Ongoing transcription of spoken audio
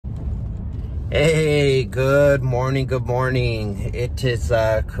Hey, good morning, good morning. It is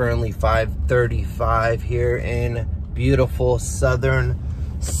currently 5:35 here in beautiful southern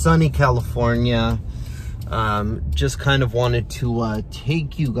sunny California. Just kind of wanted to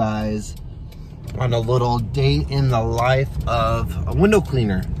take you guys on a little day in the life of a window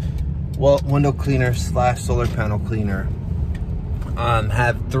cleaner. Well, window cleaner slash solar panel cleaner.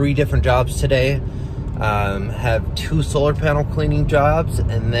 Have 3 different jobs today. Have 2 solar panel cleaning jobs,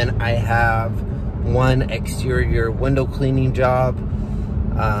 and then I have 1 exterior window cleaning job.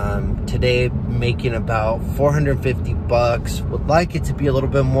 Today making about 450 bucks. Would like it to be a little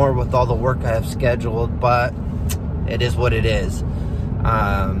bit more with all the work I have scheduled, but it is what it is.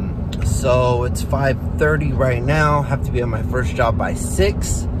 So it's 5:30 right now. Have to be on my first job by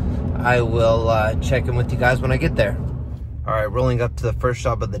 6. I will check in with you guys when I get there. All right, rolling up to the first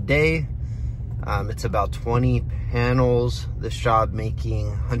job of the day. It's about 20 panels. This job making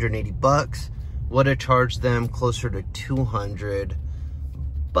 180 bucks. Would have charged them closer to 200,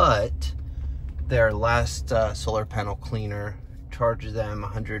 but their last solar panel cleaner charged them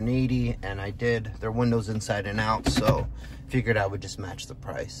 180, and I did their windows inside and out, so figured I would just match the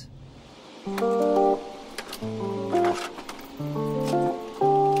price.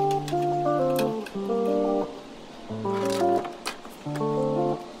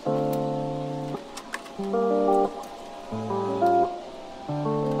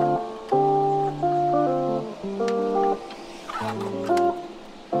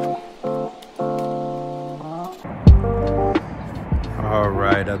 All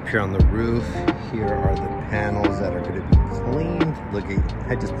right, up here on the roof, here are the panels that are going to be cleaned. Look,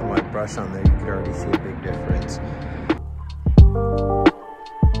 I just put my brush on there. You can already see a big difference.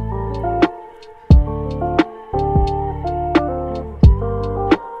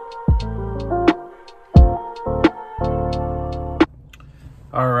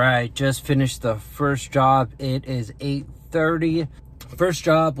 All right, just finished the first job. It is 8:30. First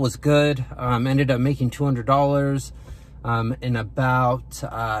job was good. Ended up making $200 in about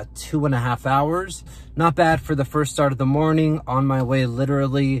 2.5 hours. Not bad for the first start of the morning. On my way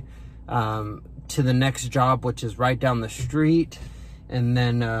literally to the next job, which is right down the street. And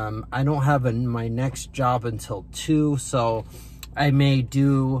then I don't have my next job until 2, so I may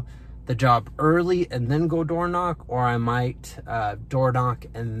do the job early and then go door knock, or I might door knock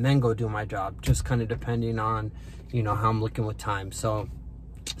and then go do my job, just kind of depending on, you know, how I'm looking with time. So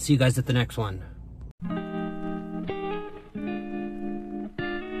see you guys at the next one.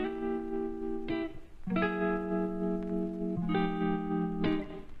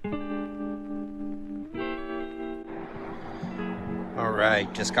 All right,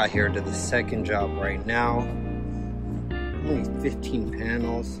 just got here to the second job right now. Only 15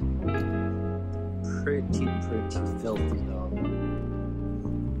 panels. Pretty filthy though.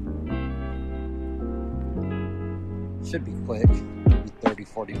 Should be quick, maybe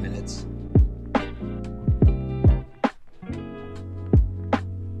 30-40 minutes.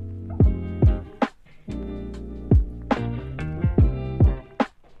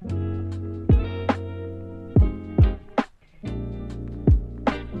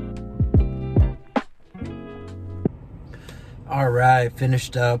 All right,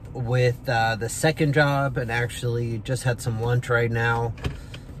 finished up with the second job and actually just had some lunch right now.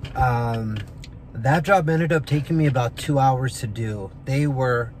 That job ended up taking me about 2 hours to do.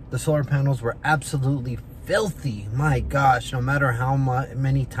 The solar panels were absolutely filthy. My gosh, no matter how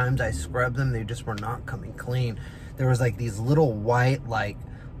many times I scrubbed them, they just were not coming clean. There was like these little white like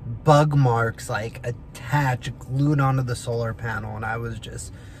bug marks like attached, glued onto the solar panel, and I was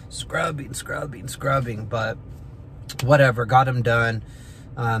just scrubbing, but whatever, got him done.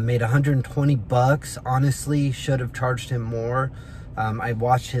 Made 120 bucks. Honestly, should have charged him more. I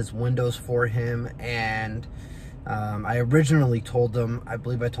washed his windows for him, and I originally told him, I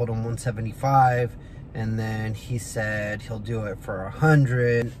believe I told him 175, and then he said he'll do it for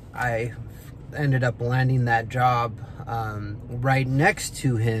 100. I ended up landing that job right next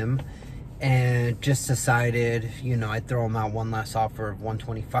to him, and just decided, you know, I'd throw him out one last offer of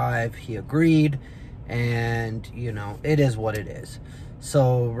 125. He agreed. And you know, it is what it is.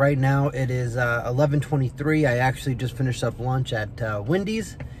 So right now it is 11:23. I actually just finished up lunch at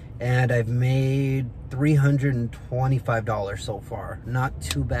Wendy's, and I've made $325 so far. Not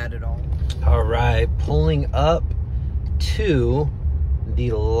too bad at all. All right, pulling up to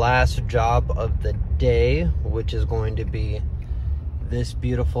the last job of the day, which is going to be this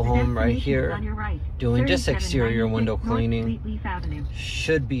beautiful home right here, doing just exterior window cleaning.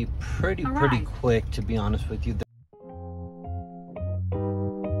 Should be pretty quick, to be honest with you.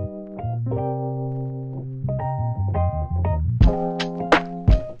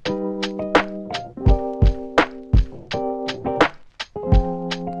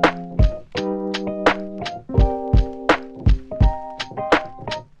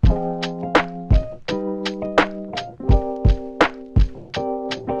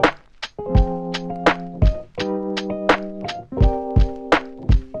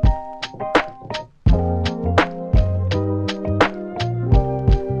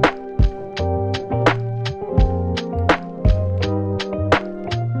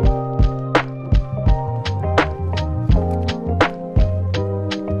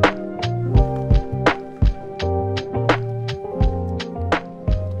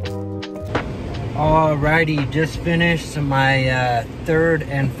 Alrighty, just finished my third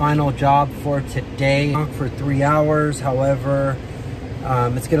and final job for today for 3 hours. However,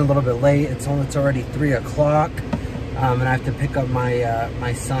 it's getting a little bit late. It's already 3 o'clock, and I have to pick up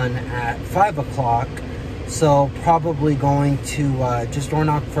my son at 5 o'clock. So probably going to just door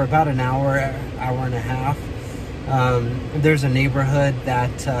knock for about an hour and a half. There's a neighborhood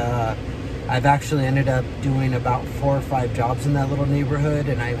that I've actually ended up doing about 4 or 5 jobs in that little neighborhood,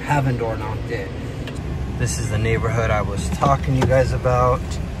 and I haven't door knocked it. This is the neighborhood I was talking to you guys about.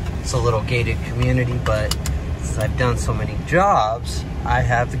 It's a little gated community, but since I've done so many jobs, I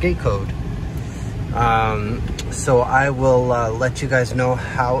have the gate code. So I will let you guys know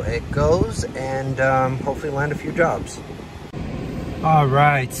how it goes, and hopefully land a few jobs. All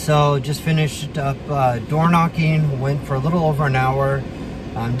right, so just finished up door knocking, went for a little over an hour.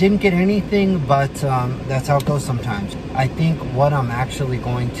 Didn't get anything, but that's how it goes sometimes. I think what I'm actually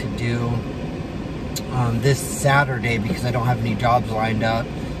going to do this Saturday, because I don't have any jobs lined up,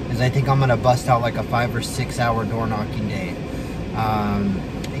 is I think I'm gonna bust out like a 5 or 6 hour door knocking day.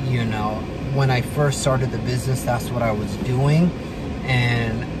 You know, when I first started the business, that's what I was doing,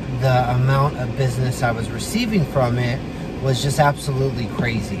 and the amount of business I was receiving from it was just absolutely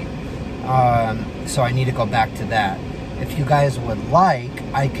crazy. So I need to go back to that. If you guys would like,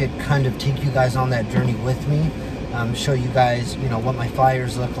 I could kind of take you guys on that journey with me, show you guys, you know, what my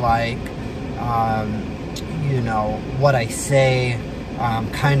flyers look like, you know, what I say,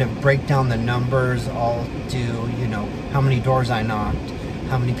 kind of break down the numbers. I'll do, you know, how many doors I knocked,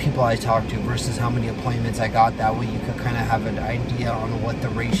 how many people I talked to versus how many appointments I got. That way you could kind of have an idea on what the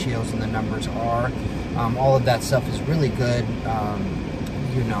ratios and the numbers are. All of that stuff is really good,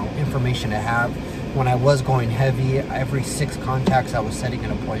 you know, information to have. When I was going heavy, every 6 contacts I was setting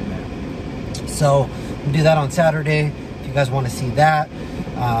an appointment. So we'll do that on Saturday. If you guys want to see that,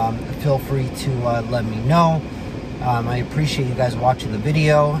 feel free to let me know. I appreciate you guys watching the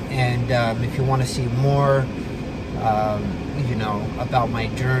video, and if you want to see more, you know, about my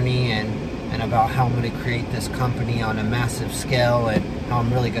journey and about how I'm going to create this company on a massive scale and how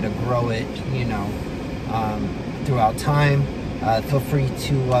I'm really going to grow it, you know, throughout time, feel free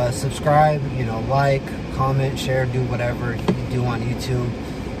to subscribe, you know, like, comment, share, do whatever you do on YouTube.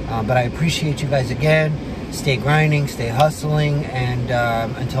 But I appreciate you guys again. Stay grinding, stay hustling, and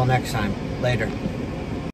until next time, later.